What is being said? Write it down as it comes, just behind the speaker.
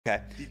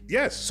Okay.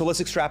 Yes. So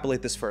let's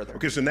extrapolate this further.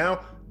 Okay, so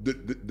now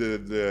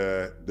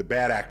the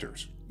bad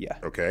actors, Yeah.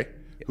 okay,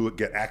 who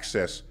get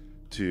access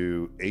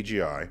to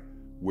AGI,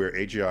 where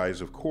AGI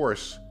is, of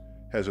course,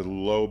 has a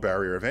low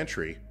barrier of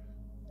entry,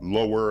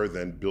 lower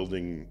than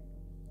building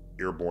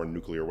airborne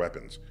nuclear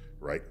weapons,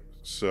 right?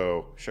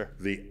 So Sure.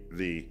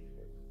 the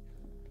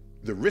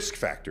risk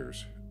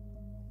factors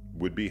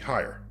would be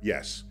higher,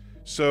 yes.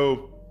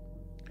 So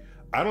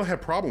I don't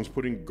have problems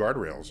putting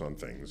guardrails on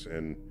things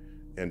and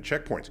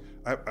checkpoints.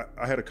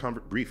 I had a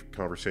brief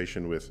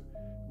conversation with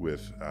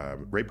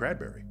Ray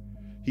Bradbury.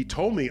 He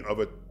told me of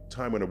a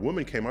time when a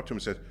woman came up to him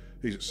and said,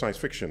 he's a science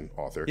fiction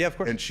author. Yeah, of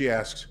course. And she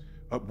asks,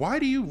 why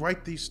do you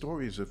write these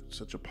stories of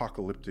such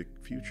apocalyptic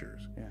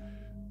futures? Yeah.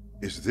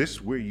 Is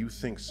this where you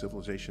think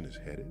civilization is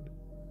headed?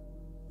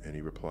 And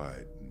he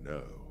replied,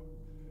 no.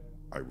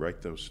 I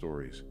write those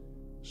stories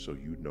so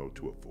you know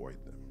to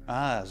avoid them.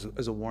 Ah,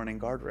 as a warning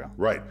guardrail.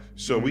 Right.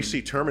 So we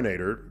see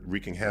Terminator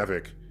wreaking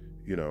havoc,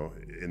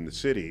 in the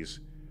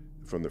cities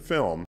from the film.